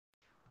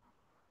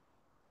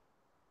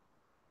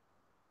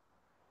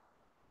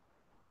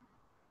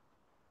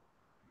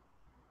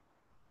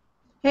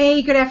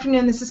Hey, good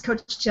afternoon. This is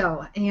Coach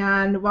Jill,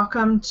 and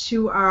welcome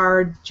to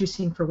our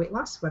Juicing for Weight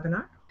Loss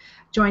webinar.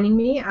 Joining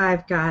me,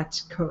 I've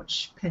got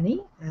Coach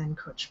Penny and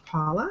Coach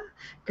Paula.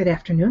 Good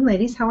afternoon,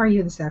 ladies. How are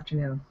you this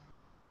afternoon?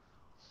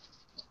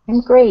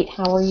 I'm great.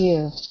 How are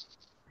you?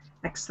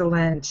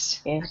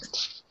 Excellent.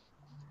 Yes.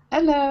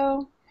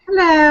 Hello.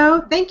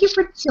 Hello. Thank you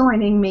for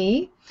joining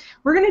me.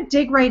 We're going to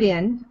dig right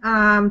in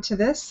to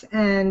this,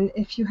 and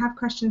if you have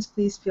questions,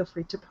 please feel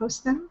free to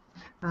post them.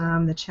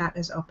 The chat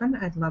is open.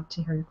 I'd love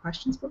to hear your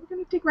questions, but we're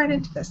going to dig right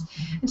into this.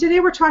 And today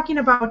we're talking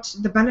about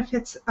the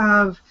benefits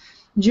of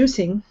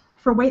juicing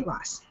for weight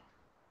loss.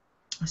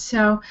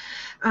 So,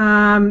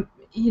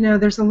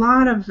 there's a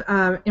lot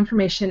of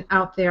information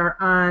out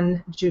there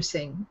on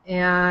juicing,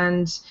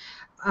 and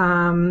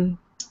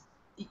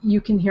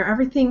you can hear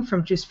everything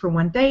from juice for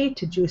 1 day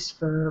to juice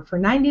for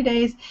 90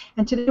 days.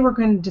 And today we're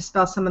going to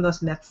dispel some of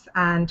those myths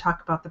and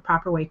talk about the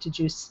proper way to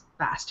juice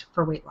fast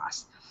for weight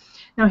loss.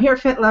 Now here at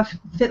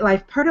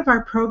FitLife, part of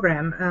our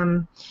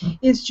program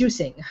is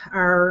juicing.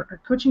 Our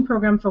coaching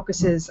program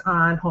focuses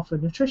on whole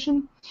food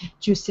nutrition,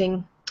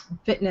 juicing,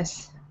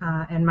 fitness,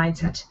 and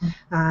mindset.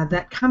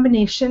 That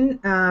combination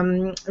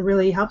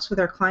really helps with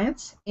our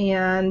clients,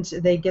 and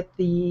they get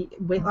the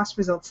weight loss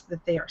results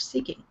that they are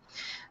seeking.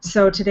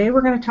 So today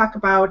we're going to talk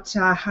about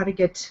how to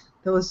get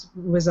those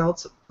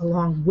results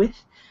along with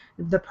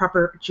the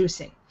proper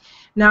juicing.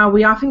 Now,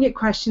 we often get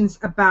questions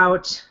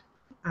about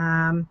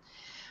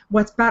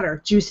what's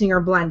better, juicing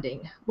or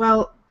blending.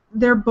 Well,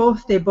 they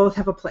both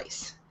have a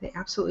place. They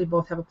absolutely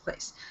both have a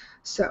place.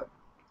 So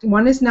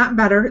one is not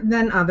better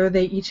than other.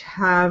 They each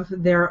have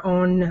their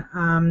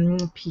own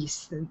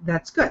piece.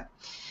 That's good.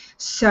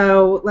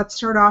 So let's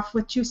start off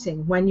with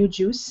juicing. When you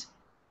juice,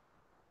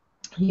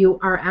 you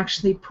are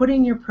actually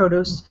putting your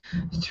produce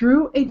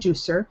through a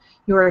juicer.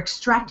 You are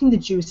extracting the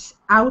juice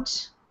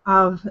out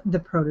of the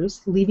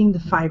produce, leaving the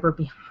fiber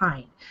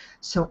behind.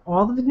 So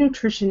all of the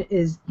nutrition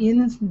is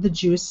in the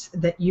juice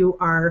that you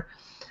are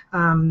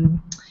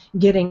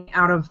getting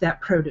out of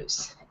that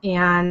produce.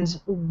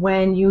 And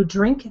when you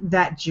drink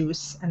that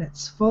juice and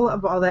it's full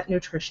of all that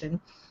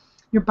nutrition,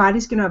 your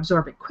body's going to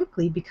absorb it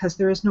quickly because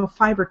there is no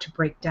fiber to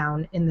break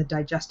down in the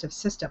digestive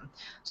system.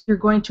 So you're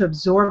going to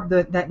absorb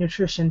that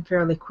nutrition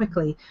fairly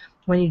quickly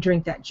when you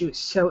drink that juice.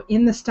 So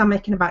in the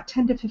stomach, in about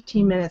 10 to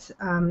 15 minutes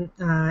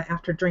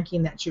after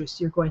drinking that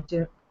juice, you're going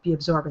to be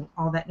absorbing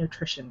all that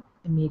nutrition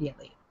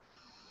immediately.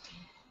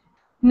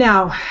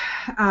 Now,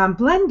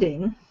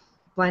 blending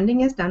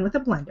is done with a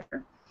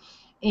blender.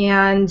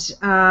 And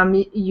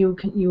you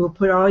will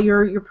put all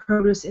your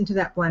produce into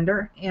that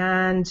blender,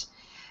 and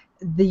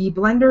the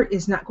blender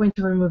is not going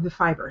to remove the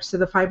fiber, so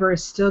the fiber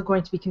is still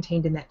going to be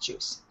contained in that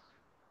juice.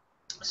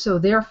 So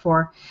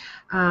therefore,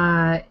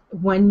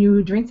 when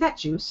you drink that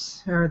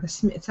juice, or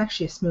it's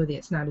actually a smoothie,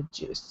 it's not a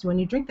juice. So when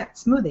you drink that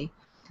smoothie,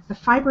 the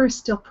fiber is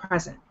still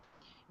present.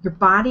 Your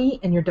body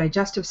and your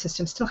digestive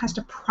system still has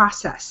to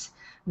process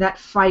that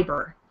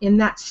fiber in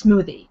that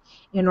smoothie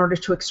in order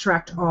to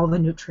extract all the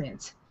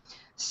nutrients.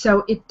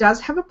 So it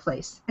does have a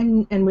place,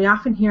 and we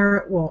often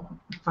hear, well,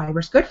 fiber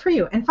is good for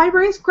you, and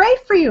fiber is great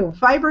for you.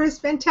 Fiber is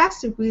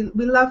fantastic. We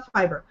love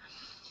fiber.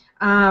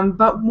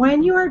 But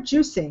when you are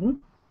juicing,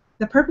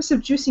 the purpose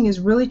of juicing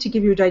is really to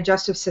give your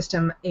digestive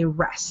system a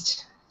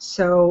rest.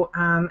 So,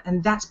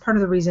 and that's part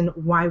of the reason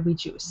why we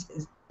juice,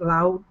 is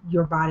allow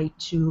your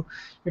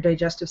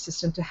digestive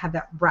system to have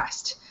that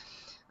rest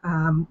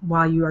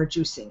while you are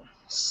juicing.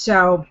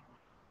 So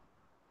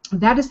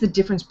that is the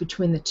difference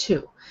between the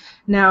two.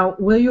 Now,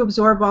 will you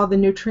absorb all the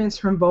nutrients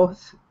from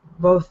both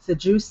the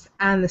juice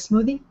and the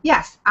smoothie?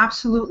 Yes,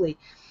 absolutely.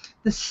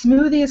 The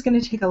smoothie is going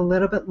to take a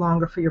little bit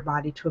longer for your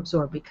body to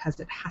absorb because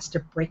it has to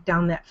break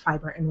down that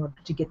fiber in order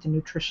to get the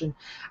nutrition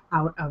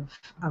out of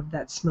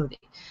that smoothie.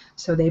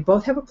 So they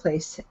both have a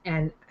place,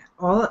 and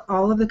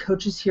all of the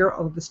coaches here,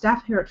 all of the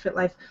staff here at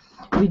FitLife,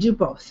 we do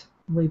both.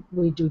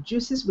 We do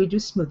juices, we do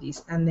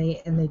smoothies, and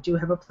they do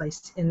have a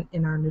place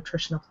in our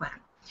nutritional plan.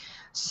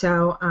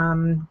 So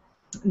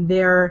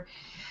there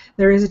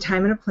is a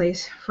time and a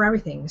place for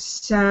everything.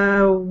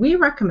 So we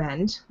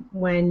recommend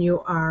when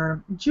you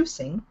are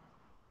juicing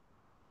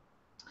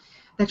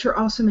that you're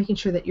also making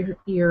sure that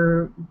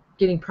you're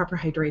getting proper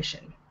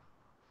hydration.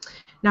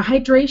 Now,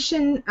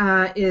 hydration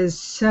is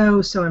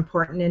so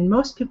important, and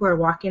most people are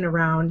walking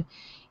around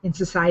in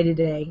society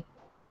today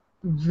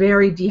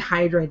very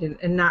dehydrated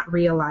and not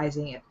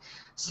realizing it.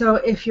 So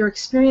if you're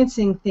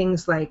experiencing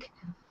things like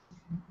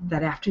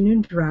that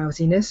afternoon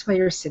drowsiness while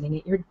you're sitting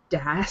at your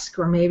desk,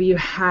 or maybe you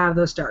have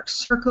those dark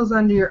circles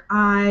under your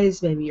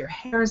eyes, maybe your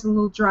hair is a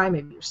little dry,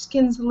 maybe your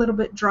skin's a little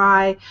bit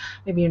dry,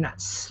 maybe you're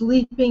not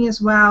sleeping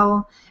as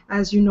well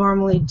as you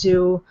normally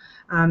do,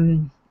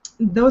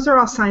 those are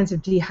all signs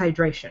of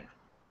dehydration.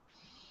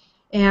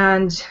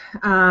 And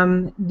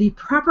the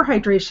proper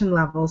hydration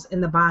levels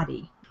in the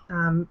body,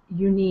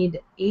 you need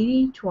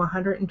 80 to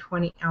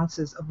 120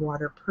 ounces of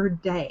water per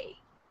day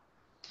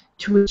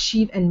to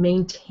achieve and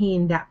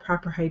maintain that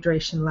proper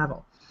hydration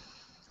level.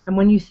 And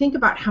when you think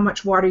about how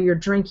much water you're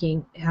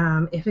drinking,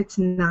 if it's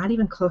not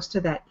even close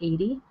to that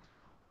 80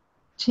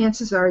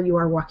 chances are you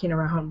are walking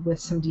around with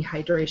some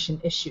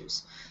dehydration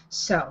issues.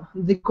 So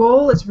the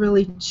goal is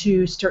really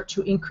to start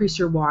to increase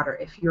your water.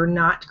 If you're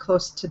not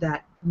close to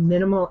that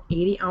minimal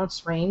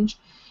 80-ounce range,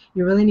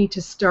 you really need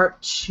to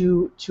start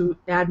to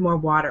add more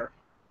water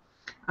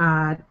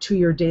to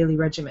your daily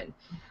regimen.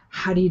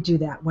 How do you do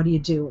that? What do you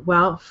do?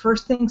 Well,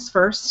 first things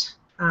first,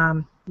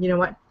 you know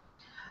what?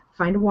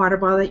 Find a water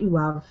bottle that you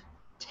love.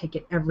 Take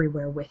it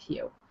everywhere with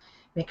you.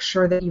 Make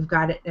sure that you've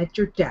got it at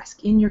your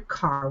desk, in your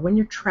car, when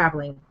you're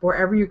traveling,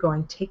 wherever you're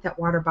going, take that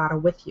water bottle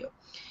with you.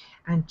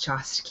 And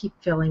just keep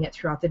filling it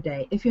throughout the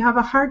day. If you have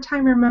a hard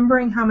time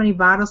remembering how many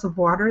bottles of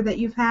water that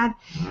you've had,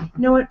 you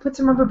know what? Put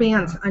some rubber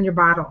bands on your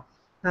bottle.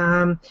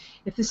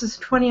 If this is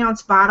a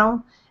 20-ounce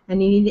bottle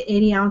and you need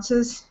 80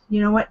 ounces,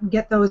 you know what?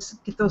 Get those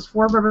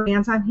 4 rubber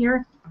bands on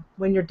here.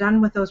 When you're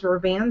done with those rubber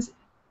bands,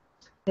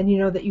 then you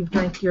know that you've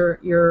drank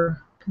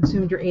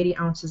consumed your 80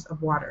 ounces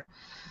of water.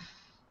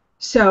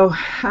 So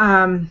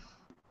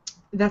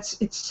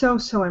it's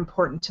so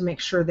important to make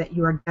sure that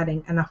you are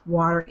getting enough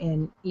water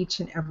in each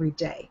and every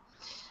day.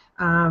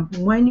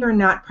 When you're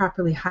not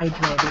properly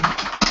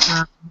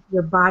hydrated,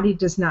 your body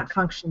does not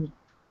function.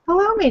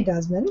 Hello, May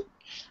Desmond.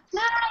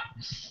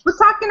 We're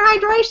talking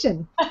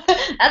hydration.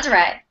 That's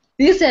right.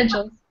 The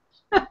essentials.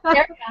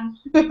 There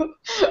we go.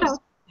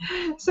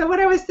 So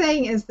what I was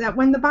saying is that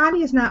when the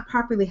body is not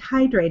properly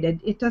hydrated,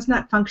 it does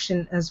not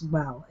function as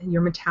well. And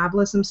your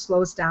metabolism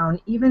slows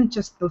down. Even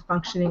just the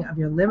functioning of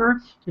your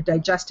liver, your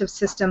digestive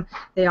system,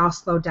 they all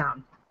slow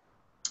down.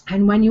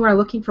 And when you are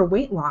looking for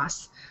weight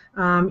loss,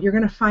 you're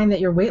going to find that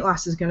your weight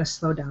loss is going to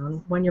slow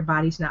down when your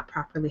body's not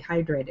properly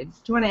hydrated.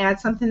 Do you want to add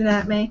something to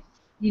that, May?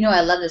 You know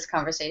I love this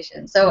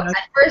conversation. So at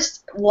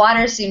first,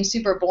 water seems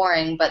super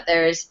boring, but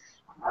there's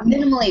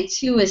minimally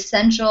 2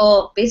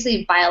 essential,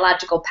 basically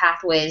biological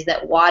pathways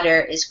that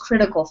water is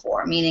critical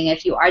for, meaning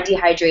if you are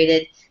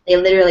dehydrated, they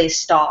literally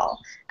stall.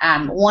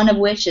 One of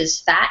which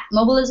is fat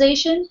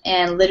mobilization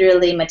and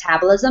literally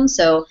metabolism,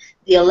 so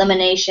the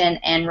elimination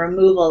and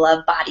removal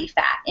of body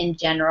fat in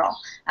general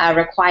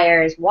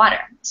requires water.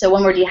 So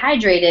when we're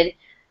dehydrated,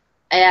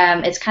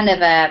 it's kind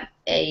of a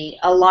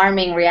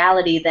alarming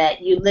reality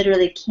that you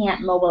literally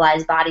can't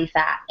mobilize body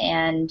fat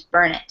and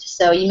burn it.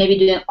 So you may be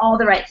doing all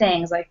the right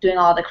things, like doing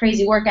all the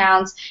crazy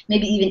workouts,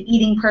 maybe even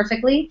eating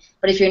perfectly,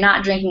 but if you're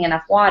not drinking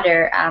enough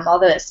water,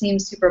 although it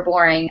seems super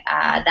boring,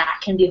 that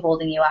can be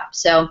holding you up.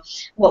 So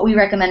what we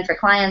recommend for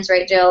clients,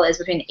 right, Jill, is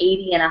between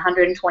 80 and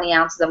 120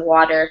 ounces of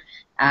water,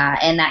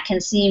 and that can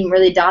seem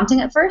really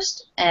daunting at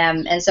first.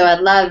 And so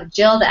I'd love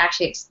Jill to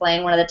actually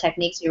explain one of the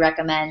techniques we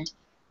recommend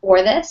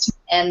for this,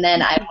 and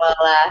then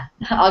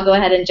I'll go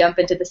ahead and jump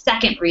into the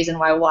second reason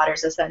why water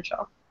is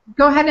essential.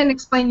 Go ahead and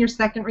explain your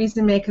second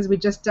reason, May, because we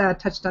just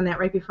touched on that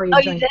right before you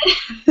joined.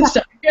 You did?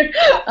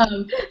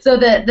 So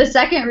the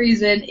second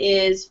reason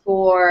is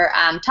for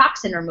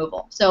toxin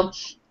removal. So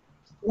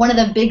one of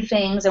the big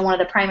things and one of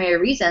the primary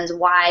reasons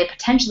why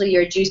potentially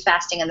you're juice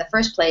fasting in the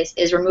first place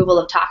is removal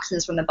of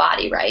toxins from the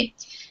body, right?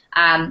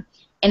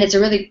 And it's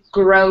a really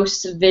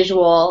gross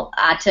visual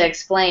to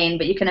explain,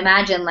 but you can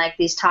imagine like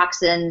these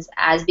toxins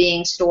as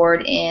being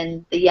stored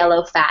in the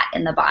yellow fat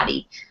in the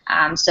body.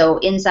 So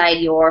inside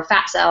your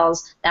fat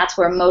cells, that's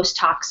where most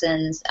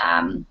toxins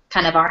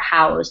kind of are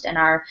housed and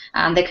are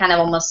they kind of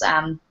almost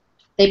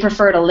they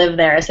prefer to live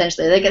there,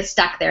 essentially. They get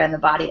stuck there in the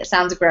body. It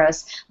sounds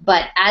gross.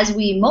 But as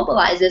we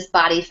mobilize this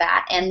body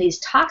fat and these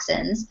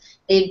toxins,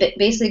 they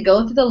basically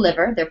go through the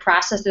liver, they're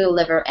processed through the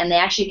liver, and they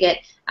actually get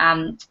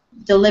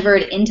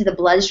delivered into the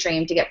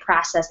bloodstream to get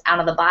processed out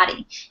of the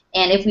body.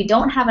 And if we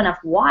don't have enough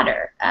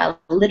water,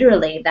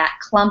 literally that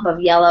clump of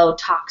yellow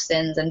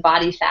toxins and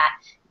body fat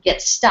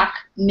gets stuck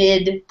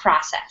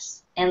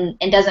mid-process and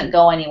doesn't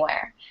go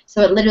anywhere.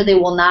 So it literally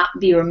will not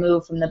be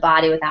removed from the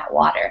body without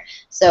water.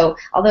 So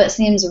although it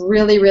seems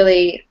really,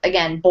 really,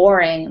 again,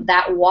 boring,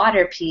 that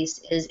water piece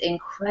is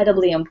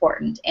incredibly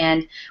important.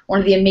 And one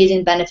of the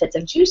amazing benefits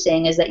of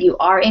juicing is that you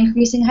are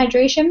increasing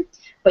hydration,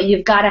 but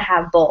you've got to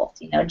have both.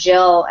 You know,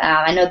 Jill,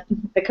 I know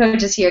the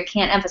coaches here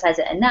can't emphasize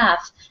it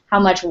enough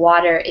how much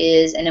water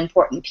is an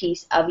important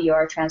piece of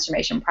your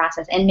transformation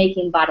process and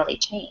making bodily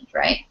change,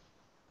 right?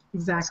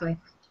 Exactly.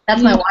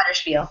 That's my water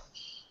spiel.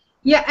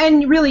 Yeah,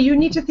 and really, you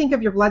need to think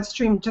of your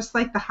bloodstream just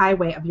like the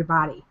highway of your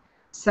body.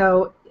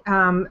 So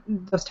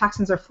those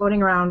toxins are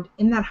floating around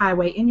in that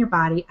highway in your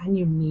body, and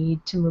you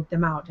need to move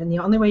them out. And the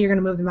only way you're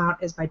going to move them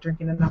out is by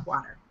drinking enough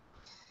water.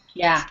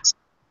 Yeah.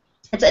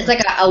 It's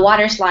like a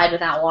water slide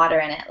without water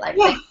in it. Like,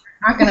 yeah. Things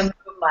aren't going to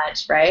move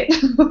much, right?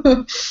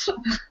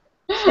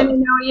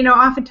 And you know,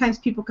 oftentimes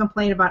people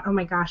complain about, oh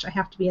my gosh, I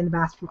have to be in the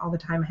bathroom all the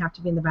time. I have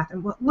to be in the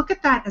bathroom. Well, look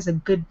at that as a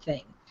good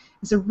thing.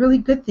 It's a really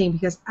good thing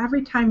because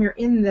every time you're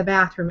in the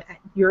bathroom,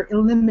 you're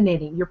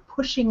eliminating, you're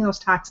pushing those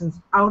toxins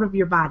out of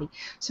your body.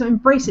 So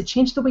embrace it.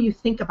 Change the way you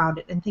think about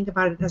it and think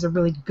about it as a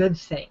really good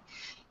thing.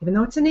 Even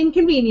though it's an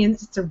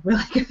inconvenience, it's a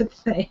really good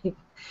thing.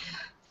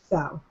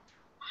 So.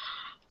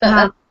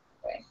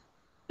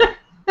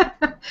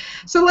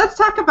 So let's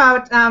talk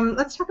about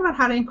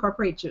how to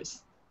incorporate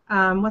juice.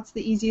 what's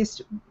the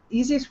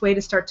easiest way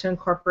to start to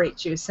incorporate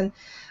juice? And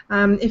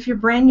if you're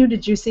brand new to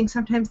juicing,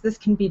 sometimes this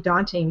can be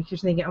daunting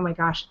because you're thinking, oh my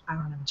gosh, I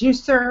don't have a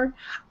juicer,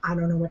 I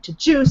don't know what to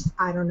juice,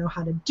 I don't know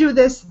how to do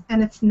this,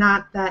 and it's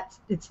not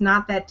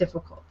that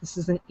difficult. This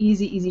is an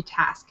easy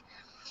task.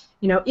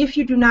 You know, if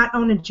you do not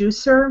own a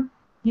juicer,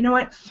 you know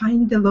what?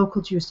 Find the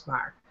local juice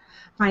bar.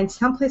 Find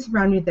someplace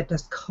around you that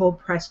does cold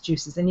pressed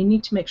juices, and you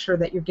need to make sure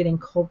that you're getting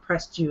cold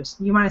pressed juice.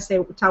 You want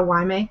to tell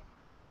why, May?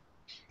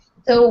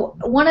 So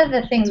one of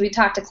the things we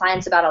talk to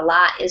clients about a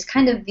lot is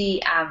kind of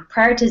the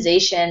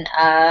prioritization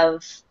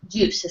of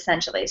juice,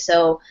 essentially.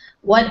 So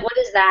what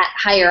is that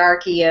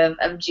hierarchy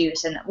of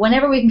juice? And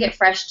whenever we can get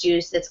fresh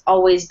juice, it's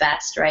always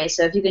best, right?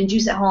 So if you can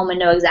juice at home and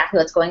know exactly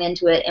what's going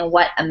into it and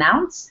what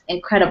amounts,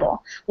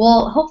 incredible.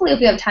 Well, hopefully if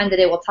we have time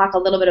today, we'll talk a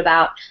little bit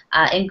about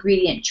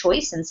ingredient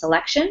choice and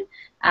selection.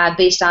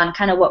 Based on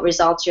kind of what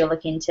results you're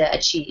looking to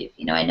achieve.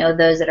 You know, I know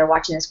those that are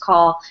watching this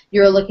call,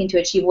 you're looking to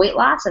achieve weight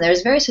loss, and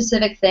there's very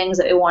specific things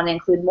that we want to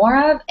include more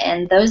of,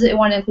 and those that we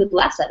want to include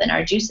less of in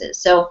our juices.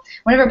 So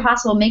whenever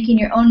possible, making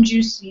your own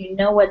juice, you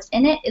know what's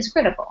in it, is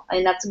critical. I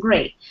mean, that's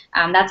great.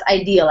 That's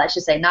ideal, I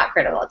should say, not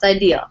critical. It's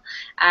ideal.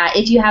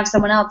 If you have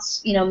someone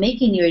else, you know,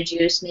 making your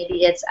juice,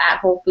 maybe it's at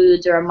Whole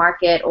Foods or a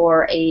market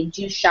or a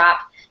juice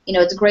shop, you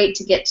know, it's great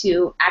to get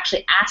to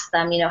actually ask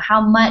them, you know,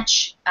 how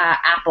much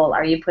apple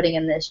are you putting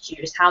in this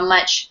juice? How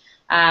much,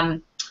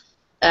 not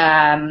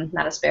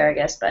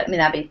asparagus, but I mean,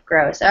 that'd be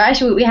gross. Or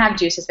actually, we have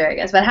juice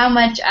asparagus, but how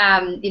much,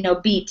 you know,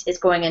 beet is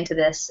going into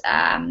this,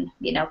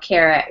 you know,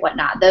 carrot,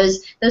 whatnot.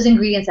 Those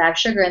ingredients that have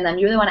sugar in them,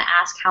 you really want to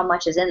ask how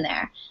much is in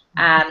there.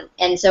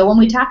 And so when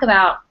we talk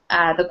about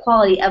the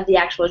quality of the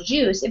actual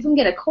juice, if we can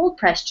get a cold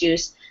pressed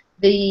juice,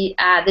 the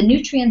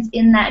nutrients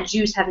in that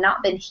juice have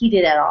not been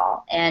heated at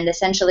all, and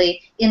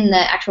essentially in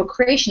the actual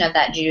creation of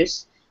that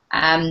juice,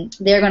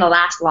 they're going to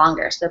last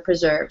longer, so they're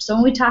preserved. So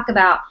when we talk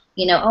about,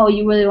 you know, oh,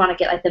 you really want to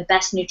get like the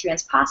best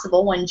nutrients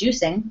possible when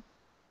juicing,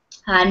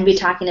 and we're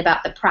talking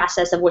about the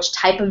process of which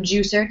type of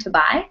juicer to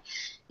buy,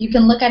 you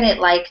can look at it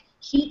like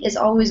heat is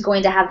always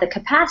going to have the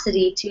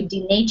capacity to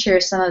denature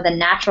some of the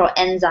natural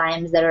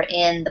enzymes that are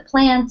in the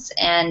plants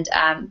and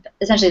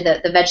essentially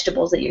the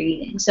vegetables that you're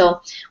eating. So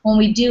when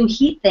we do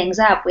heat things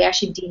up, we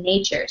actually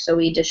denature. So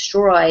we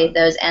destroy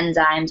those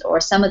enzymes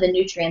or some of the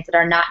nutrients that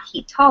are not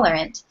heat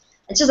tolerant.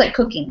 It's just like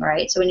cooking,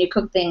 right? So when you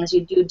cook things,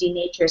 you do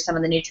denature some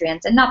of the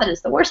nutrients. And not that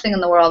it's the worst thing in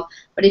the world,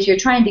 but if you're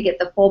trying to get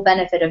the full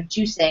benefit of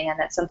juicing, and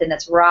that's something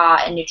that's raw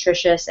and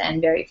nutritious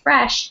and very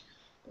fresh,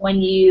 when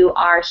you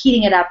are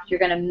heating it up, you're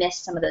going to miss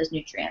some of those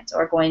nutrients,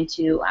 or going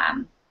to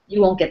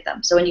you won't get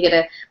them. So when you get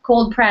a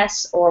cold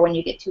press, or when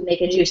you get to make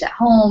a juice at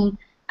home,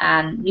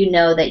 you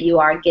know that you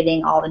are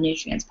getting all the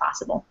nutrients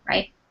possible,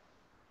 right?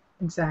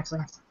 Exactly.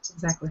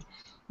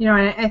 You know,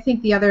 and I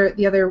think the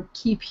other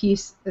key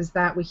piece is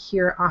that we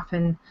hear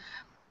often,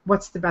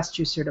 what's the best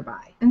juicer to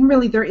buy? And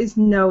really, there's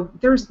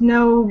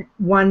no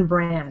one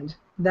brand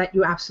that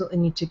you absolutely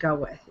need to go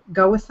with.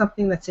 Go with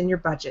something that's in your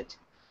budget.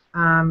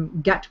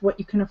 Get what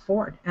you can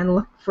afford, and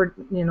look for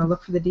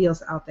the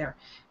deals out there.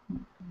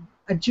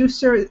 A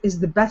juicer is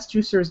the best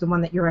juicer is the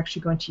one that you're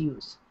actually going to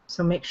use.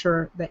 So make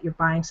sure that you're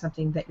buying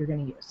something that you're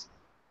going to use.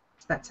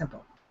 It's that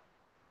simple.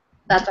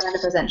 That's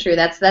 100% true.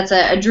 That's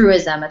a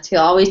Drewism. He'll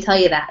always tell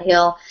you that.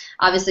 He'll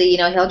obviously, you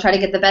know, he'll try to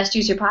get the best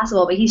juicer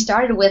possible, but he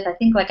started with, I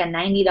think, like a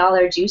 $90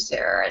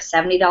 juicer or a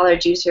 $70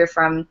 juicer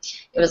from,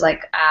 it was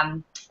like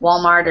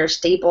Walmart or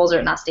Staples,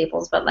 or not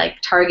Staples, but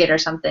like Target or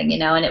something, you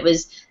know, and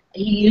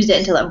he used it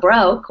until it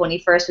broke when he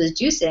first was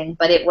juicing,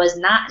 but it was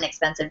not an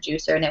expensive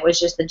juicer, and it was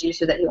just the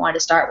juicer that he wanted to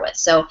start with.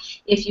 So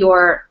if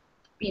you're,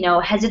 you know,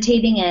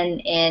 hesitating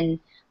in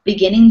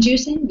beginning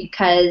juicing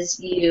because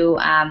you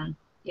know,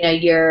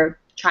 you're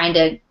trying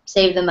to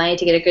save the money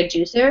to get a good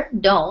juicer,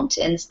 don't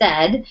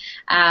instead,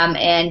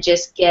 and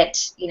just get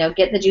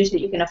the juice that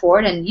you can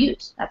afford and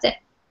use. That's it,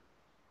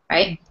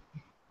 right?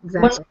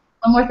 Exactly.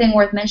 One more thing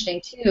worth mentioning,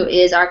 too,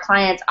 is our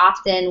clients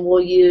often will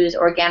use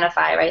Organifi,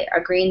 right, our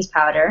greens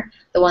powder,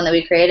 the one that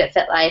we created at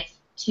FitLife,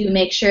 to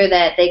make sure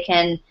that they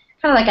can,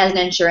 kind of like as an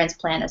insurance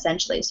plan,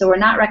 essentially. So we're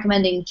not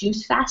recommending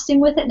juice fasting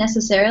with it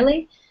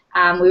necessarily.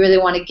 We really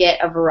want to get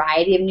a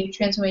variety of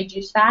nutrients when we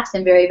juice fast,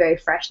 and very, very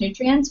fresh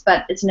nutrients,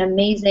 but it's an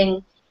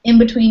amazing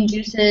in-between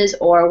juices,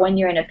 or when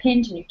you're in a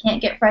pinch and you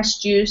can't get fresh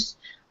juice,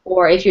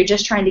 or if you're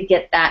just trying to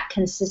get that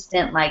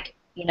consistent, like,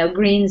 you know,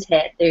 greens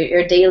hit,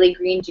 your daily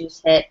green juice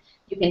hit,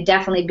 you can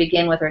definitely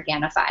begin with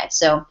Organifi.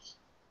 So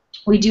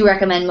we do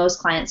recommend most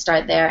clients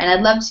start there. And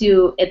I'd love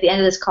to, at the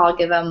end of this call,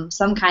 give them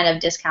some kind of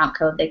discount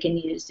code they can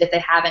use if they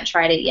haven't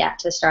tried it yet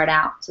to start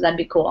out. So that'd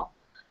be cool.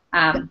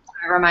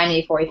 Remind me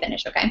before we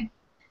finish, okay?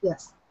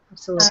 Yes,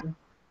 absolutely.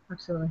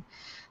 Absolutely.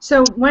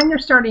 So when you're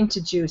starting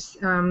to juice,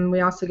 we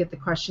also get the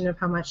question of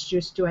how much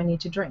juice do I need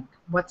to drink?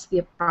 What's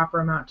the proper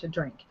amount to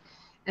drink?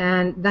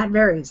 And that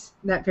varies.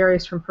 That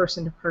varies from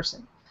person to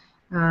person.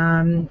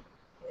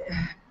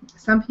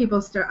 Some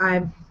people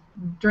I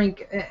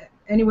drink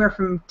anywhere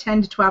from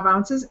 10 to 12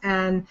 ounces,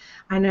 and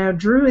I know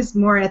Drew is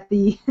more at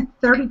the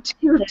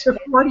 32 to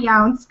 40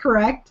 ounce,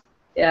 correct?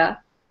 Yeah,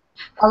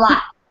 a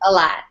lot.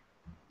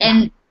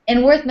 And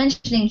And worth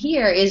mentioning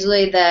here is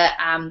really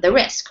the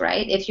risk,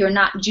 right? If you're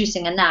not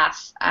juicing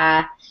enough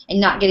and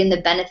not getting the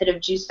benefit of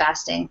juice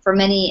fasting, for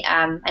many,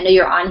 I know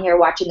you're on here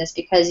watching this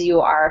because you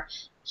are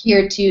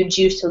here to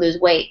juice to lose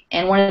weight.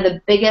 And one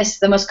of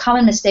the most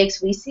common mistakes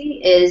we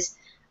see is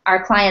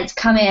our clients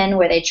come in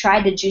where they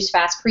tried to juice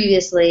fast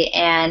previously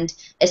and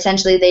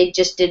essentially they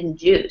just didn't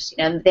juice.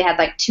 You know, they had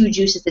like 2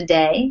 juices a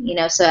day, you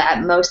know, so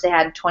at most they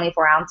had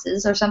 24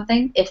 ounces or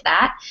something, if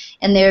that,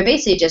 and they were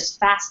basically just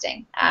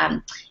fasting.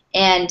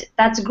 And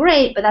that's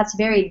great, but that's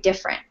very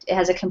different. It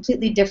has a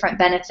completely different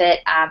benefit,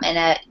 and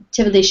it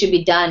typically should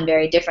be done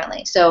very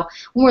differently. So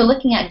when we're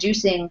looking at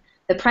juicing,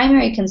 the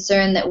primary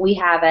concern that we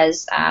have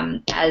as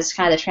kind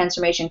of the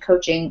transformation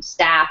coaching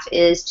staff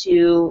is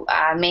to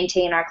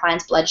maintain our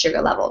clients' blood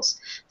sugar levels.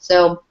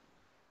 So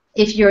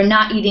if you're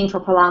not eating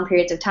for prolonged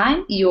periods of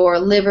time, your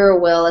liver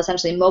will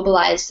essentially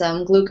mobilize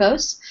some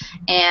glucose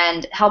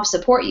and help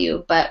support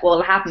you, but what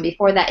will happen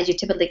before that is you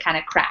typically kind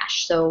of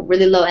crash. So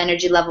really low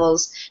energy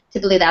levels,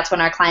 typically that's when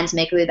our clients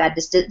make really bad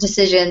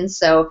decisions.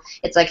 So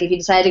it's like if you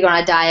decide to go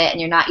on a diet and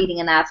you're not eating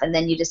enough and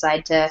then you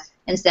decide to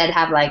instead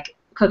have like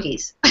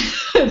cookies.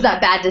 It's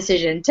that bad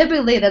decision.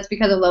 Typically that's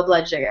because of low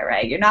blood sugar,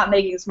 right? You're not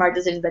making smart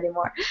decisions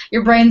anymore.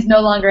 Your brain's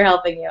no longer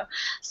helping you.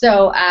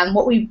 So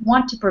what we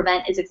want to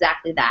prevent is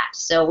exactly that.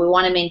 So we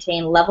want to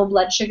maintain level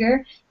blood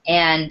sugar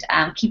and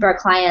keep our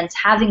clients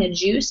having a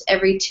juice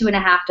every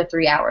 2.5 to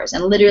 3 hours.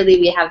 And literally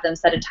we have them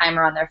set a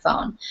timer on their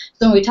phone.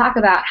 So when we talk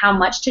about how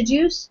much to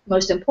juice,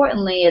 most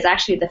importantly is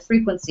actually the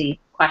frequency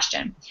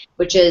question,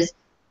 which is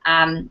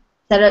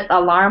set an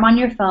alarm on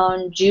your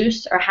phone,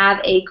 juice, or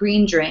have a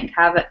green drink,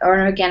 have an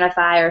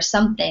Organifi or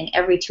something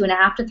every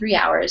 2.5 to 3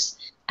 hours.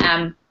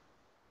 And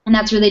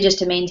that's really just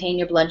to maintain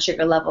your blood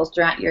sugar levels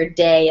throughout your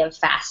day of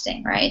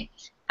fasting, right?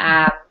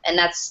 And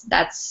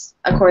that's,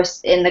 of course,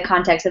 in the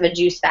context of a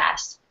juice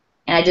fast.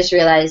 And I just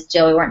realized,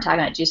 Jill, we weren't talking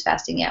about juice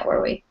fasting yet, were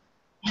we?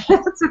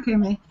 That's okay,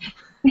 May.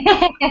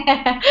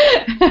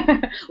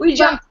 We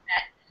jumped.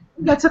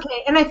 That's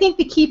okay. And I think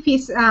the key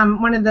piece,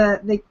 one of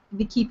the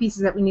key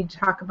pieces that we need to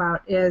talk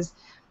about is,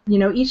 you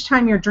know, each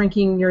time you're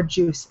drinking your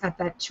juice at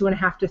that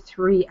 2.5 to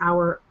 3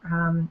 hour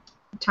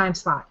time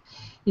slot,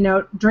 you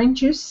know, drink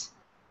juice.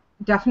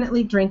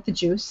 Definitely drink the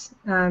juice.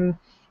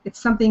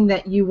 It's something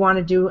that you want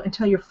to do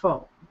until you're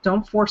full.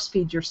 Don't force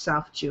feed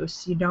yourself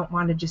juice. You don't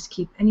want to just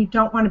keep, and you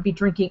don't want to be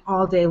drinking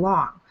all day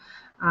long.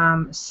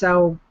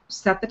 So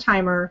set the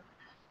timer,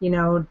 you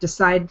know,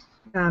 decide,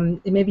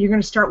 maybe you're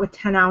going to start with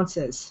 10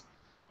 ounces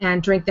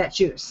and drink that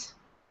juice.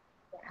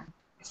 Yeah.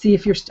 See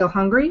if you're still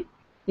hungry.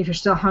 If you're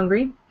still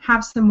hungry,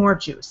 have some more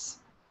juice.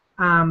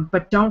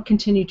 But don't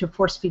continue to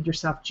force feed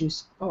yourself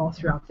juice all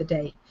throughout the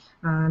day.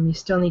 You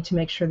still need to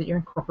make sure that you're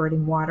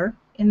incorporating water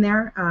in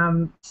there.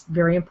 It's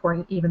very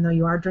important. Even though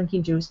you are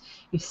drinking juice,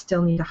 you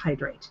still need to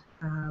hydrate.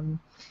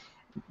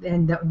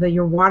 And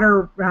your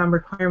water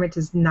requirement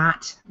does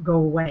not go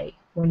away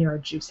when you are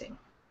juicing.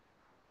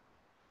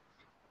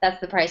 That's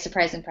the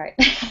surprising part.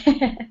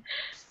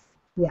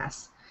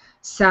 Yes.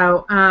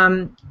 So,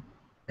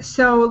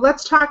 so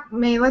let's talk,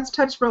 May. Let's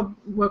touch real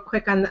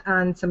quick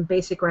on some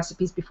basic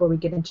recipes before we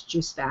get into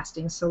juice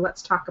fasting. So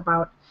let's talk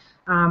about,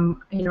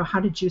 you know, how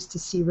to juice to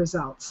see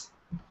results.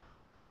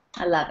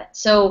 I love it.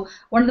 So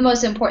one of the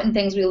most important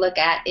things we look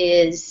at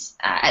is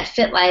at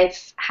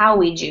FitLife how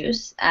we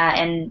juice,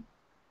 and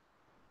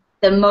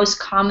the most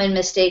common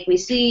mistake we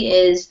see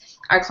is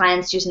our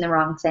clients juicing the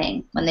wrong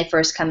thing when they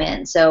first come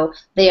in. So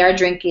they are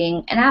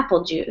drinking an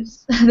apple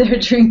juice, they're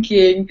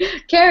drinking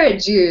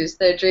carrot juice,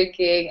 they're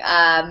drinking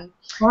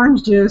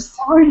orange juice.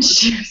 Orange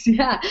juice,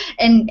 yeah,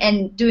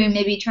 and doing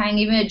maybe trying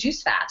even a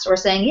juice fast, or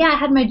saying, yeah, I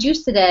had my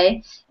juice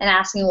today, and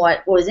asking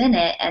what was in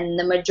it, and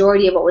the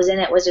majority of what was in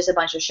it was just a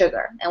bunch of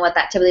sugar. And what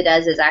that typically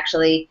does is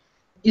actually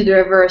do the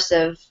reverse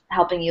of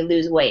helping you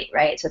lose weight,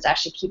 right? So it's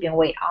actually keeping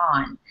weight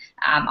on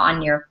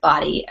your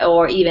body,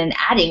 or even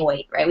adding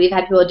weight, right? We've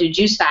had people do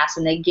juice fast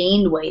and they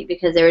gained weight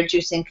because they were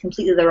juicing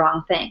completely the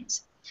wrong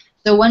things.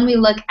 So when we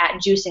look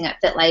at juicing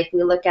at FitLife,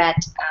 we look at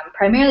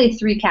primarily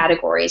 3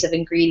 categories of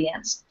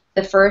ingredients.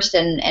 The first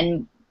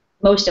and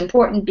most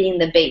important being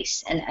the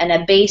base, and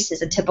a base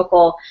is a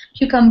typical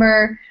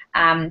cucumber,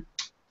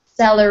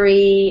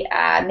 celery,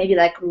 maybe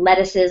like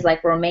lettuces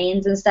like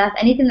romaines and stuff,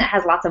 anything that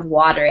has lots of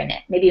water in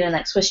it, maybe even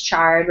like Swiss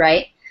chard,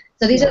 right?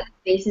 So these are the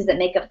bases that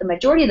make up the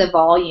majority of the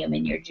volume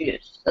in your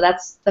juice. So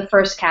that's the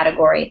first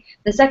category.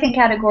 The second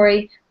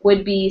category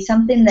would be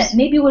something that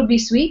maybe would be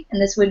sweet,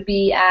 and this would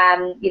be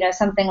you know,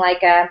 something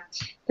like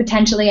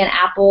potentially an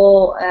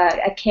apple,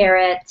 a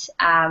carrot,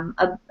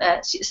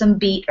 some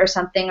beet or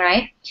something,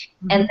 right?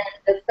 Mm-hmm. And then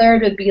the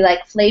third would be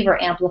like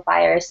flavor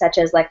amplifiers such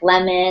as like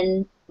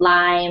lemon,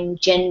 lime,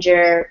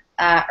 ginger,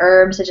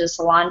 herbs such as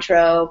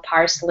cilantro,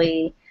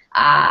 parsley.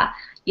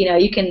 You know,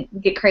 you can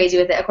get crazy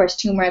with it. Of course,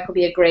 turmeric will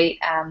be a great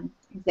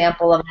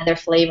example of another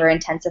flavor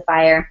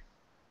intensifier.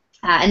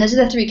 And those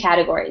are the three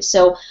categories.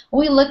 So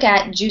when we look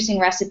at juicing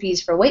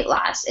recipes for weight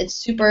loss, it's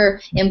super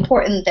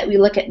important that we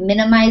look at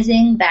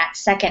minimizing that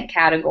second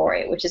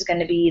category, which is going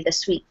to be the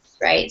sweets,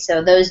 right?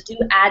 So those do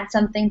add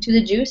something to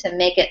the juice and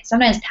make it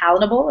sometimes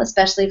palatable,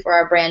 especially for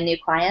our brand new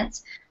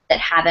clients that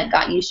haven't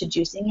got used to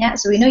juicing yet.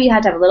 So we know you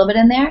have to have a little bit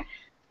in there,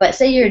 but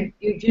say you're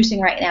juicing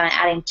right now and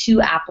adding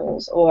 2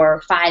 apples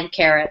or 5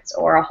 carrots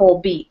or a whole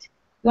beet.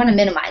 You want to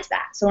minimize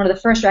that. So one of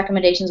the first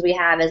recommendations we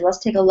have is let's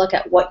take a look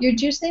at what you're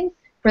juicing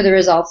for the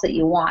results that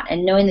you want.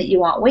 And knowing that you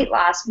want weight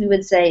loss, we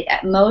would say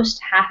at most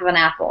half of an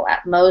apple,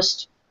 at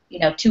most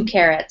 2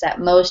 carrots, at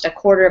most a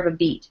quarter of a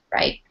beet,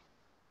 right?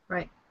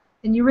 Right.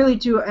 And you really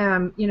do,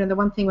 the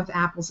one thing with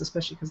apples,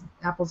 especially because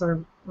apples are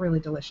really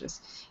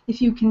delicious,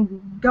 if you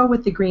can go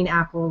with the green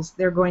apples,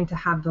 they're going to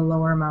have the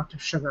lower amount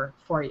of sugar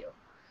for you.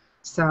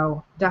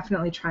 So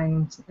definitely try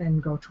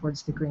and go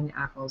towards the green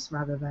apples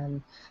rather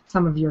than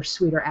some of your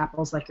sweeter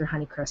apples like your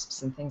Honey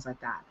Crisps and things like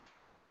that.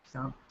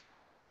 So.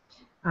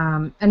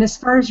 And as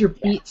far as your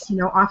beets,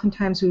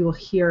 oftentimes we will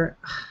hear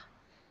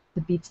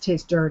the beets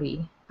taste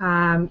dirty.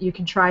 You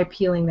can try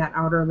peeling that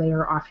outer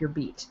layer off your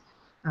beet,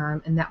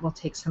 and that will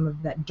take some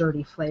of that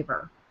dirty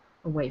flavor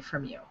away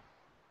from you.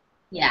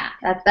 Yeah,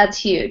 that's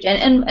huge.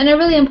 And a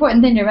really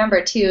important thing to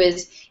remember too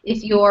is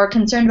if you're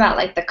concerned about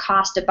like the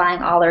cost of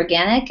buying all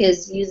organic,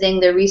 is using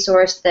the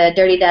resource, the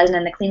Dirty Dozen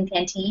and the Clean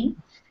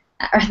Canteen,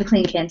 or the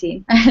Clean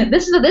Canteen.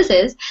 This is what this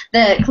is,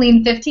 the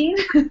Clean 15.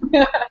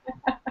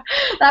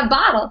 That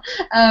bottle.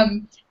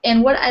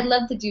 And what I'd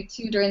love to do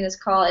too during this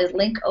call is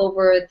link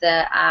over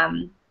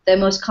the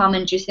most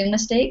common juicing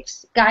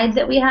mistakes guide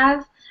that we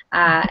have,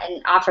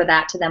 and offer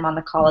that to them on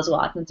the call as well.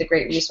 I think it's a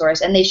great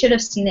resource, and they should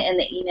have seen it in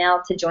the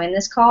email to join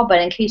this call.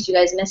 But in case you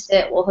guys missed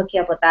it, we'll hook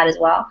you up with that as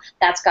well.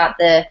 That's got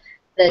the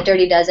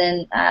Dirty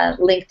Dozen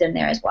linked in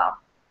there as well.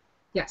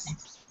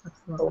 Yes.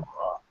 Absolutely.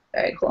 Cool.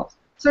 Very cool.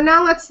 So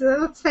now let's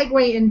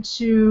segue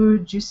into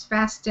juice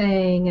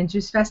fasting and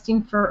juice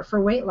fasting for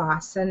weight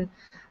loss. And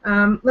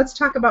let's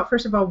talk about,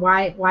 first of all,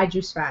 why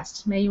juice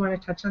fast. May, you want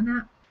to touch on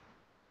that?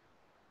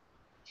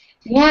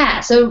 Yeah,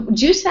 so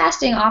juice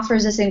fasting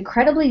offers this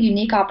incredibly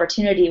unique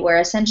opportunity where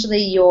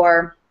essentially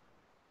you're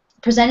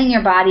presenting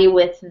your body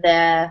with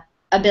the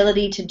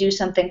ability to do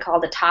something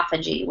called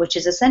autophagy, which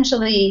is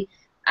essentially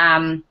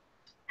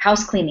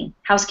housekeeping.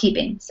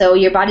 So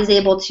your body's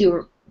able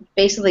to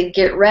basically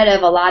get rid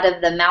of a lot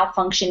of the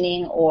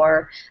malfunctioning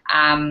or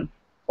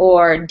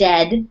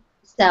dead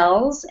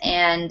cells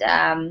and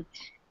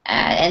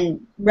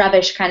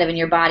rubbish kind of in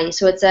your body.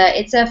 So it's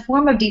a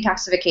form of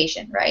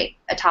detoxification, right?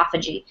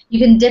 Autophagy. You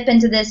can dip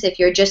into this if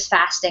you're just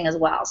fasting as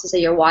well. So say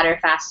you're water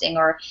fasting,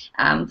 or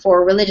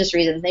for religious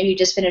reasons, maybe you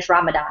just finished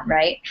Ramadan,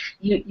 right?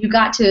 You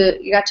got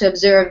to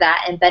observe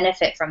that and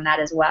benefit from that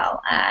as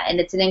well.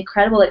 And it's an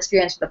incredible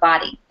experience for the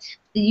body.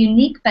 The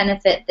unique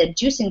benefit that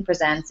juicing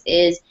presents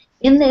is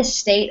in this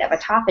state of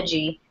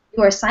autophagy,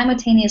 you are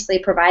simultaneously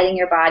providing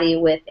your body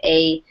with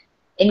a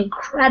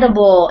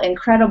incredible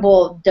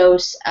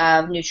dose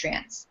of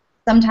nutrients.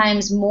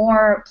 Sometimes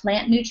more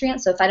plant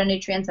nutrients, so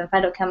phytonutrients and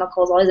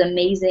phytochemicals, all these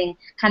amazing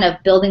kind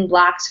of building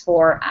blocks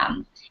for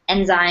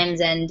enzymes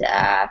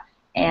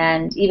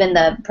and even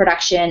the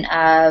production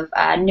of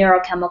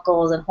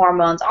neurochemicals and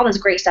hormones, all this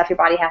great stuff your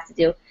body has to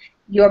do.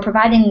 You're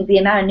providing the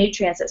amount of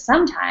nutrients that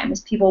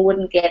sometimes people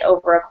wouldn't get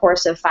over a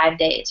course of 5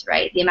 days,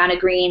 right? The amount of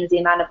greens, the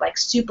amount of like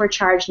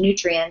supercharged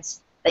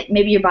nutrients that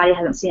maybe your body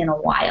hasn't seen in a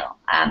while.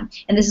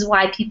 And this is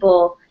why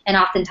people, and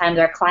oftentimes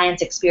our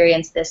clients,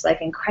 experience this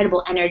like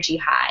incredible energy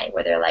high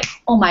where they're like,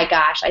 oh my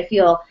gosh, I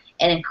feel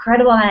an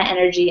incredible amount of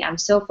energy. I'm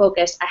so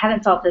focused. I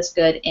haven't felt this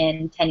good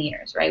in 10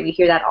 years, right? We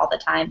hear that all the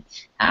time.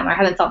 I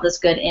haven't felt this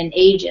good in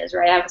ages,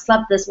 right? I haven't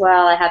slept this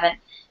well. I haven't.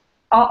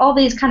 All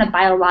these kind of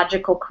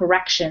biological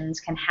corrections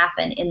can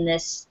happen in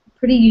this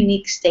pretty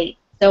unique state.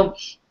 So,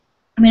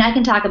 I mean, I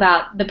can talk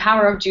about the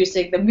power of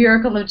juicing, the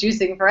miracle of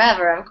juicing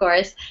forever, of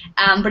course,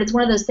 but it's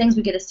one of those things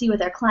we get to see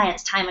with our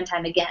clients time and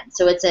time again.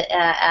 So it's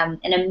an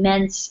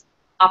immense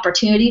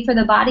opportunity for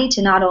the body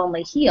to not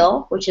only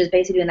heal, which is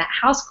basically doing that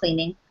house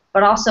cleaning,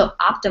 but also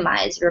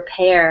optimize,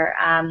 repair.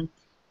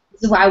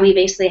 This is why we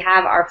basically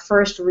have our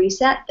first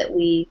reset that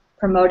we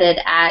promoted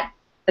at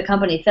the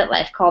company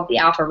FitLife called the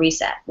Alpha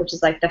Reset, which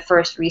is like the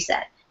first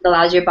reset. It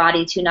allows your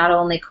body to not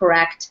only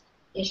correct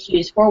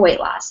issues for weight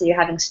loss, so you're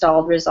having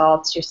stalled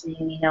results, you're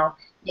seeing,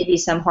 maybe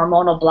some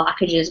hormonal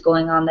blockages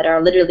going on that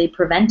are literally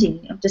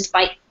preventing you,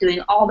 despite doing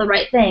all the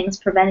right things,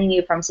 preventing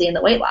you from seeing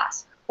the weight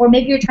loss. Or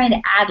maybe you're trying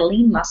to add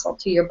lean muscle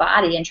to your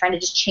body and trying to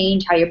just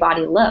change how your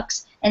body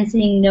looks and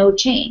seeing no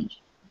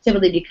change,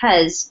 simply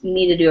because you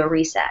need to do a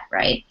reset,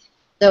 right?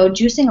 So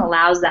juicing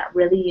allows that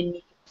really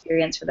unique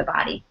experience for the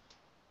body.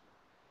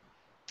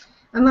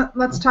 And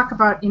let's talk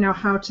about,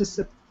 how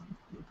to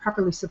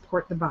properly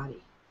support the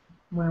body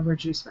when we're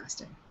juice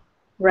fasting.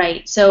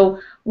 Right. So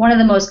one of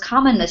the most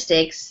common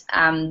mistakes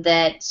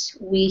that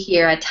we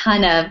hear a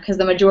ton of, because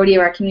the majority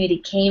of our community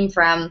came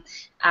from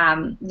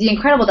the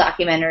incredible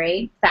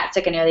documentary, Fat,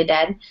 Sick, and Nearly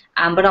Dead,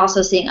 but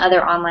also seeing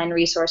other online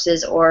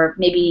resources or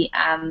maybe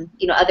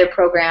other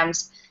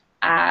programs,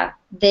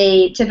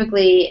 they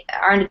typically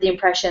are under the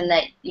impression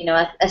that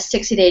a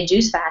 60-day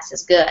juice fast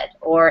is good,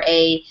 or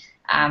a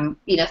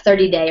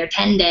 30-day or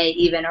 10-day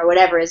even, or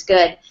whatever is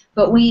good.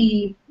 But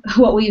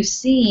what we've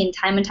seen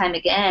time and time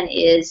again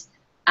is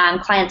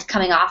clients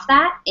coming off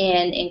that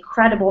in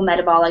incredible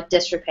metabolic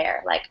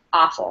disrepair, like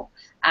awful,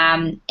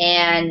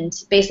 and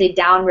basically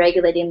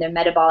down-regulating their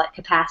metabolic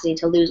capacity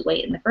to lose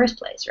weight in the first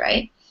place,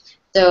 right?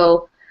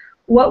 So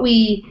what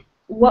we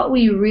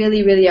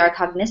really, really are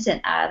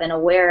cognizant of and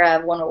aware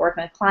of when we're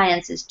working with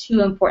clients is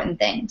two important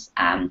things.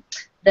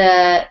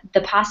 The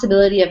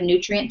possibility of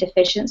nutrient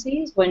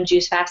deficiencies when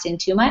juice fasting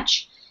too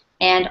much,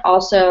 and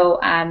also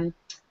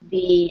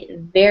the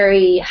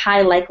very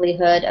high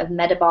likelihood of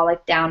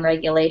metabolic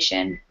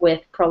downregulation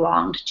with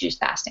prolonged juice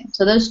fasting.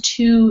 So those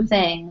two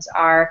things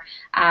are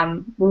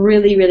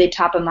really, really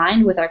top of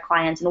mind with our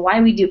clients, and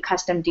why we do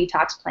custom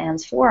detox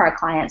plans for our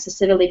clients,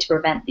 specifically to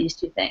prevent these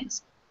two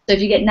things. So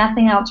if you get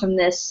nothing else from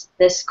this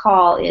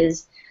call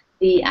is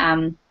the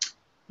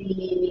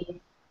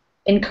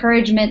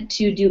encouragement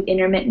to do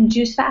intermittent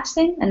juice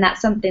fasting, and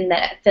that's something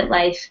that at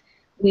FitLife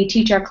we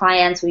teach our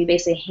clients. We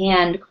basically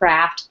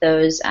handcraft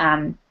those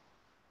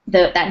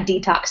that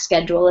detox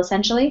schedule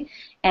essentially,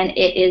 and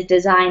it is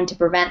designed to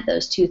prevent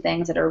those two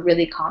things that are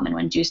really common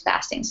when juice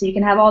fasting. So you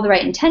can have all the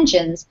right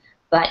intentions,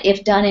 but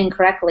if done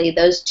incorrectly,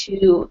 those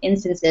two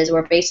instances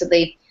where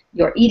basically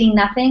you're eating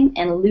nothing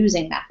and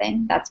losing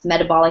nothing, that's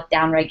metabolic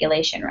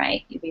downregulation,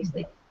 right? You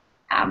basically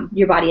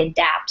your body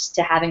adapts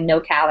to having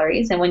no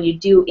calories, and when you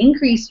do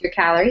increase your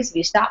calories, if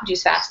you stop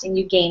juice fasting,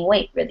 you gain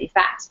weight really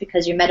fast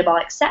because your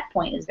metabolic set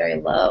point is very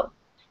low.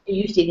 You're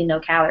used to eating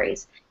no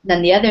calories. And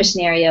then the other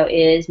scenario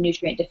is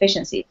nutrient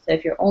deficiency. So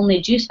if you're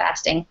only juice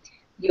fasting,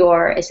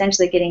 you're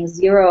essentially getting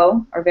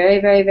zero or very,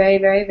 very, very,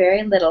 very,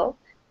 very little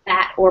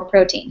fat or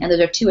protein. And those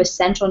are two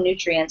essential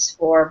nutrients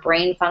for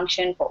brain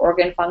function, for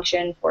organ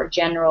function, for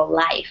general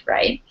life,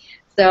 right?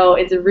 So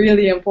it's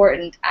really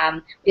important.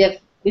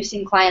 We've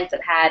seen clients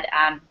that had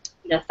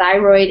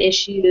thyroid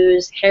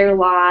issues, hair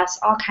loss,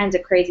 all kinds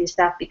of crazy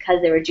stuff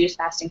because they were juice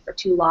fasting for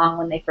too long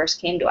when they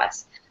first came to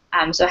us.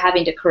 So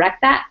having to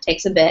correct that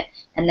takes a bit,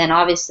 and then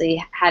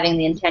obviously having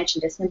the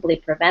intention to simply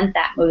prevent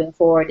that moving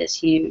forward is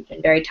huge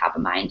and very top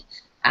of mind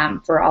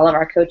for all of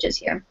our coaches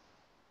here.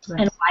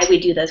 Right. And why we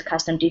do those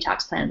custom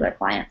detox plans with our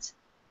clients.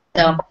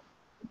 So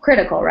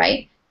critical,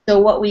 right? So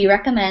what we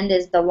recommend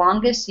is the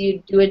longest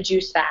you do a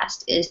juice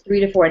fast is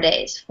 3 to 4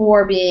 days.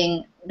 4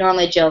 being,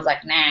 normally Jill's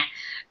like, nah.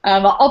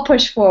 I'll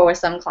push 4 with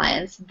some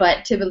clients,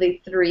 but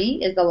typically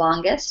 3 is the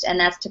longest, and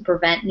that's to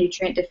prevent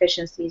nutrient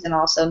deficiencies and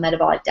also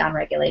metabolic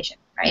downregulation,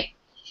 right?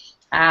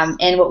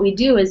 And what we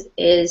do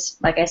is,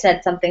 like I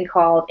said, something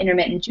called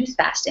intermittent juice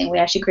fasting. We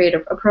actually create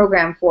a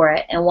program for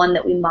it, and one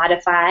that we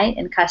modify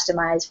and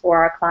customize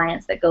for our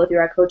clients that go through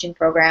our coaching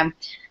program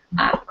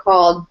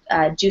called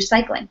juice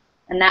cycling.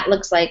 And that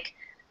looks like,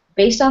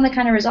 based on the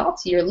kind of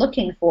results you're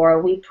looking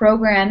for, we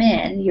program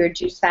in your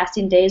juice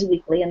fasting days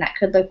weekly, and that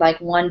could look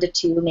like 1 to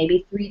 2,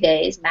 maybe 3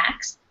 days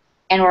max.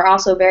 And we're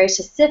also very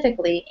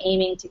specifically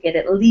aiming to get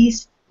at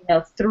least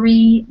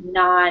 3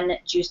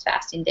 non-juice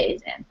fasting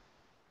days in,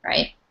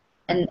 right?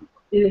 And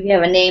we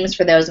have names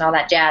for those and all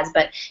that jazz,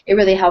 but it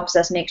really helps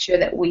us make sure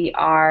that we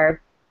are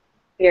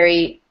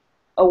very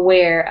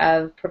aware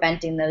of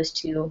preventing those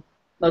two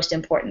most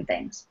important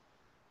things.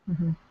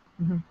 Mm-hmm.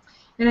 Mm-hmm.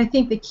 And I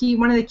think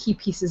one of the key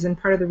pieces, and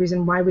part of the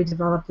reason why we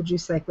developed the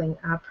juice cycling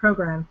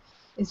program,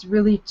 is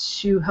really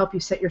to help you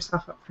set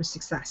yourself up for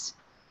success.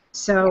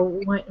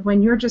 So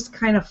when you're just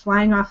kind of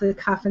flying off the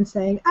cuff and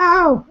saying,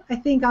 oh, I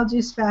think I'll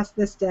juice fast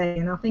this day,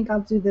 and I think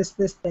I'll do this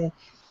day,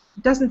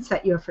 it doesn't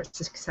set you up for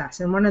success.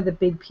 And one of the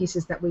big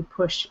pieces that we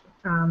push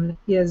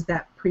is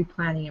that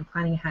pre-planning and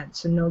planning ahead.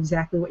 So know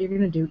exactly what you're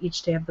going to do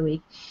each day of the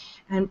week,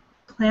 and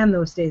plan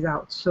those days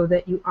out so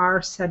that you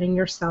are setting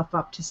yourself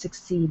up to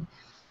succeed,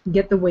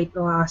 get the weight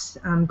loss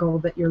goal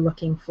that you're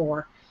looking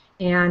for,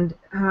 and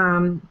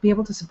be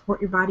able to support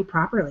your body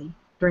properly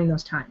during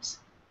those times.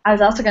 I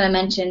was also going to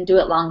mention do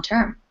it long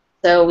term.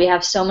 So we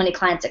have so many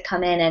clients that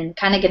come in and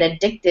kind of get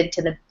addicted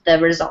to the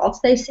results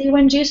they see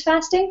when juice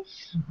fasting.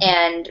 Mm-hmm.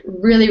 And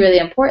really, really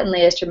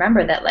importantly is to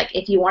remember that, like,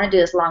 if you want to do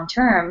this long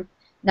term,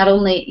 not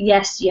only,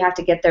 yes, you have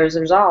to get those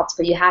results,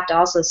 but you have to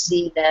also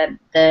see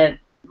the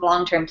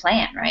long-term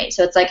plan, right?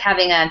 So it's like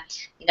having I'm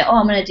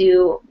going to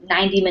do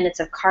 90 minutes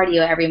of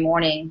cardio every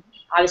morning.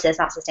 Obviously, that's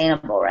not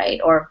sustainable, right?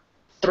 Or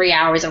 3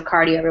 hours of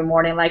cardio every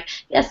morning. Like,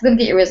 yes, it's going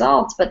to get your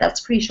results, but that's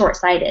pretty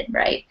short-sighted,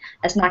 right?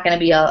 That's not going to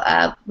be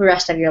a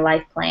rest of your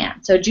life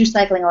plan. So juice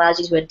cycling allows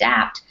you to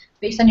adapt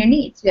based on your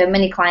needs. We have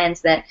many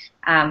clients that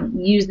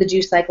use the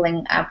juice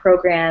cycling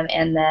program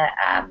and the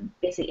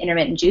basically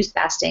intermittent juice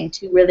fasting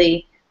to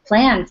really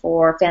plan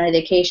for family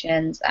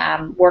vacations,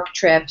 work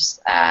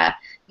trips,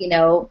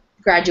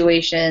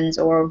 graduations,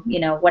 or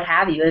what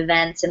have you,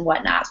 events and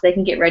whatnot, so they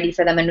can get ready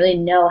for them and really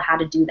know how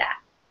to do that.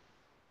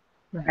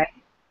 Right.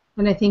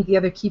 And I think the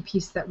other key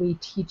piece that we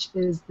teach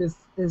is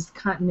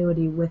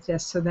continuity with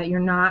this, so that you're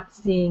not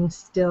seeing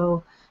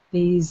still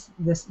this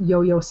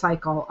yo-yo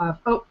cycle of,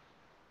 oh,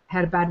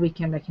 had a bad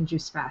weekend, I can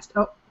juice fast.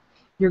 Oh,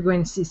 you're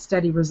going to see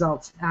steady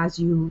results as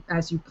you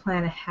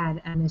plan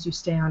ahead and as you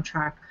stay on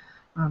track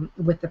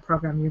with the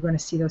program. You're going to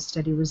see those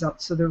steady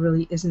results. So there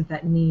really isn't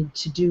that need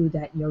to do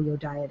that yo-yo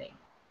dieting.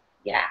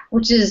 Yeah,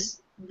 which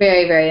is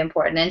very, very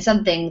important, and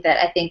something that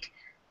I think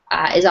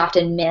is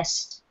often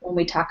missed when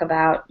we talk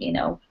about,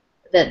 the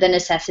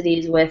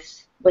necessities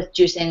with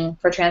juicing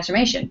for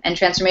transformation, and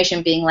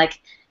transformation being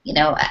like,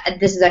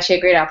 this is actually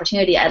a great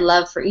opportunity. I'd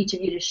love for each of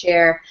you to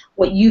share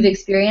what you've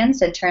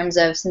experienced in terms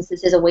of, since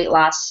this is a weight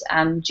loss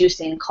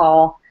juicing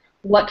call,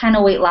 what kind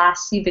of weight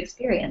loss you've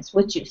experienced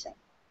with juicing.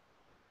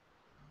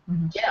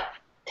 Mm-hmm. Yeah,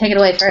 take it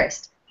away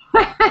first.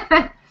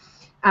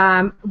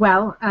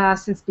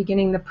 Since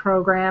beginning the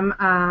program,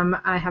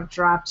 I have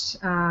dropped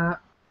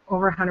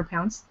over 100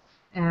 pounds,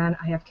 and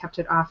I have kept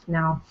it off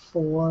now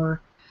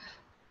for,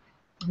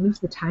 I lose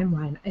the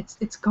timeline.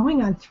 It's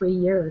going on 3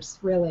 years,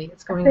 really.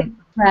 It's going on.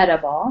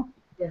 Incredible.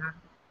 Yeah.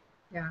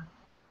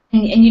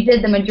 And you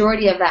did the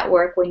majority of that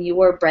work when you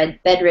were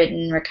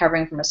bedridden,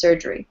 recovering from a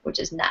surgery, which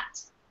is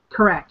nuts.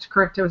 Correct.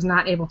 I was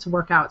not able to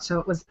work out, so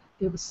it was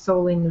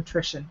solely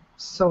nutrition.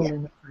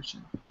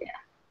 Nutrition. Yeah.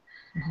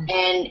 Mm-hmm.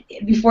 And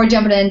before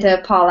jumping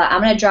into Paula,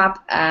 I'm going to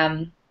drop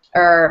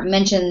or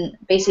mention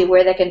basically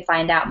where they can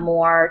find out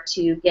more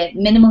to get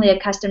minimally a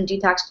custom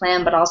detox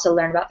plan, but also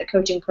learn about the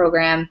coaching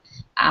program,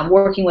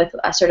 working with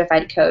a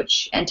certified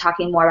coach, and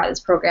talking more about this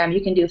program.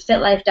 You can do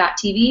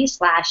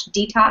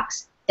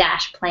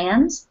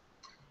fitlife.tv/detox-plans.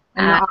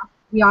 And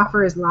the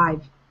offer is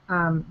live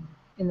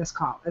in this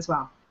call as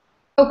well.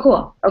 Oh,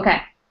 cool.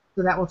 Okay.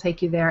 So that will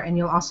take you there, and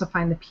you'll also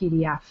find the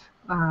PDF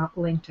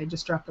linked. I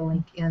just dropped the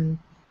link in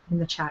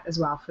the chat as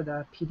well for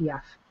the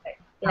PDF.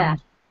 Yeah.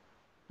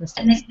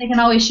 And they can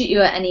always shoot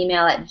you an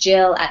email at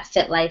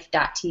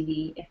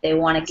jill@fitlife.tv if they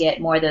want to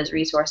get more of those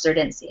resources or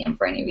didn't see them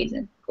for any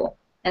reason. Cool.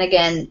 And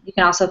again, you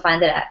can also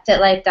find it at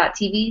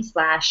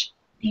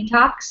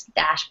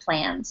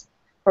fitlife.tv/detox-plans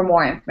for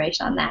more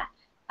information on that.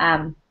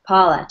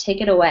 Paula, take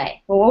it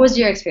away. Well, what was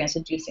your experience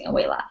with juicing and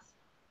weight loss?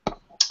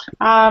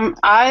 I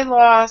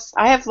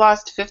have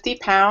lost 50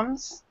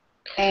 pounds,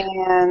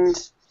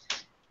 and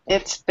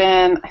it's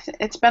been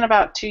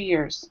about 2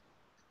 years.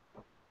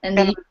 And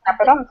you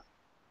wrap it off.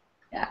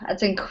 Yeah,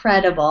 that's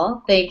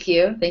incredible. Thank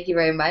you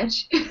very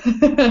much.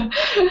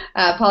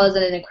 Paula's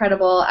an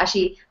incredible.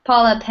 Actually,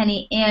 Paula,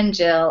 Penny, and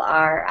Jill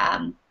are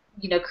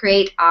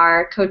create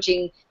our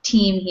coaching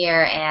team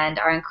here and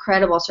are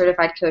incredible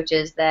certified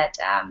coaches that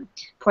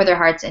pour their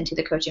hearts into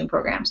the coaching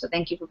program. So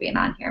thank you for being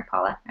on here,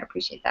 Paula. I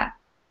appreciate that.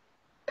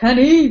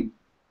 Penny.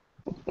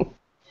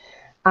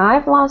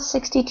 I've lost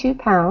 62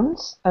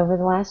 pounds over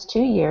the last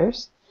 2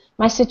 years.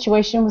 My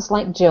situation was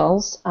like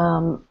Jill's.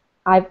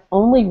 I've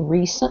only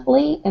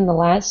recently, in the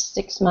last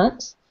 6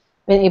 months,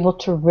 been able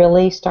to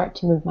really start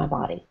to move my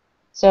body.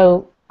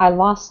 So I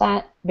lost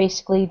that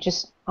basically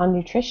just on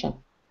nutrition,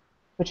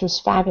 which was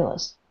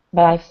fabulous.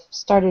 But I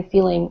started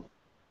feeling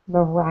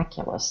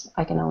miraculous.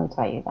 I can only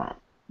tell you that.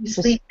 You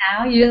sleep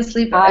now? You didn't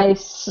sleep? I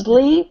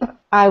sleep.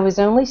 I was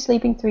only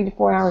sleeping 3 to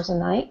 4 hours a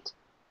night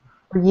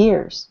for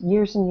years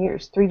and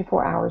years, 3 to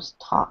 4 hours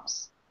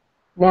tops.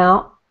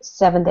 Now,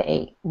 7 to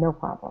 8, no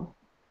problem.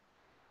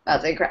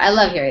 That's incredible. I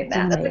love hearing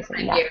that. Amazing, that's a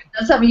great year.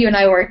 That's something you and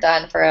I worked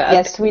on for a.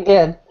 Yes, we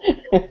did.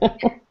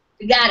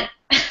 We got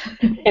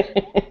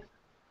it.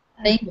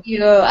 Thank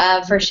you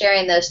for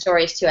sharing those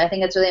stories too. I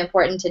think it's really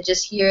important to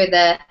just hear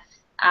the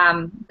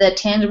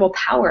tangible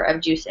power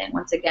of juicing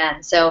once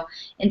again. So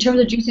in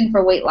terms of juicing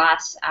for weight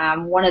loss,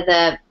 one of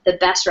the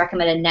best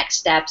recommended next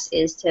steps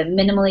is to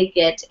minimally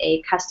get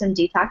a custom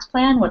detox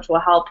plan, which will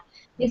help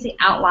basically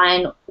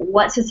outline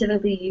what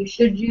specifically you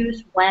should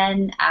juice,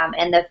 when,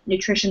 and the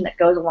nutrition that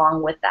goes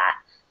along with that.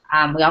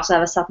 We also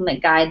have a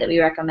supplement guide that we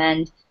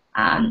recommend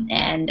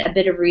and a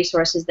bit of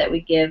resources that we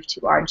give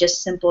to our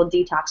Just Simple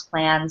detox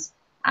plans.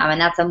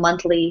 And that's a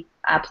monthly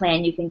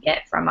plan you can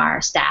get from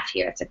our staff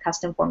here. It's a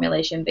custom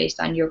formulation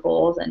based on your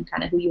goals and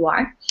kind of who you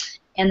are.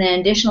 And then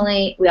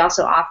additionally, we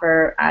also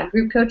offer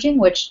group coaching,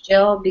 which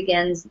Jill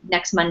begins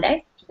next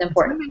Monday, which is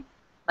important,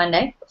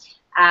 Monday.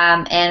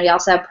 And we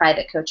also have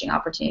private coaching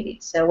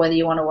opportunities. So whether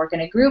you want to work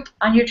in a group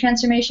on your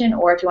transformation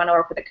or if you want to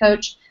work with a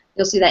coach,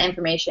 you'll see that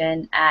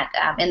information at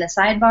in the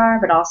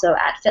sidebar, but also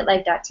at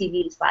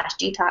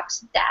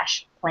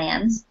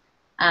fitlife.tv/detox-plans.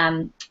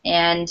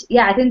 And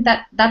yeah, I think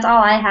that's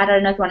all I had. I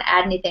don't know if you want to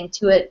add anything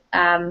to it,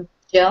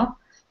 Jill.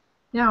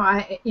 No,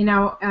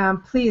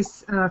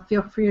 please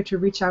feel free to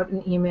reach out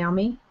and email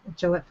me,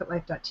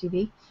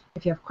 jill@fitlife.tv,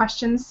 if you have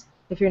questions,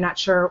 if you're not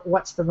sure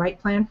what's the right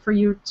plan for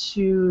you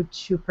to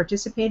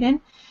participate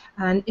in.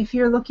 And if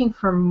you're looking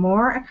for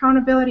more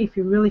accountability, if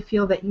you really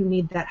feel that you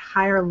need that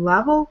higher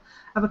level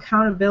of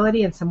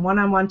accountability and some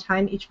one-on-one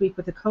time each week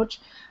with a coach,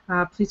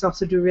 please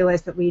also do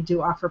realize that we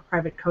do offer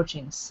private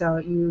coaching, so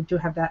you do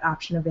have that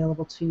option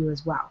available to you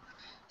as well.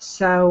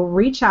 So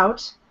reach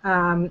out.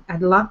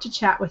 I'd love to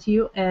chat with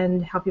you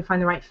and help you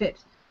find the right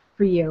fit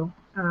for you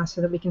so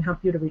that we can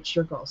help you to reach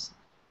your goals.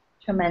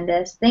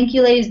 Tremendous. Thank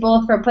you, ladies,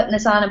 both for putting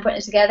this on and putting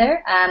it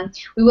together.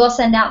 We will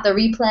send out the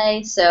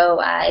replay,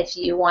 so if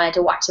you wanted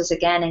to watch this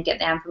again and get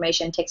the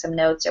information, take some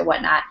notes or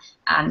whatnot,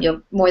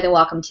 you're more than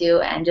welcome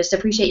to, and just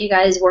appreciate you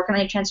guys working on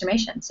your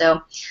transformation.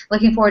 So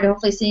looking forward to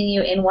hopefully seeing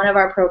you in one of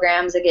our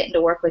programs and getting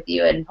to work with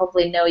you and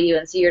hopefully know you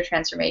and see your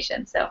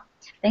transformation. So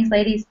thanks,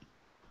 ladies.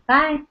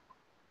 Bye.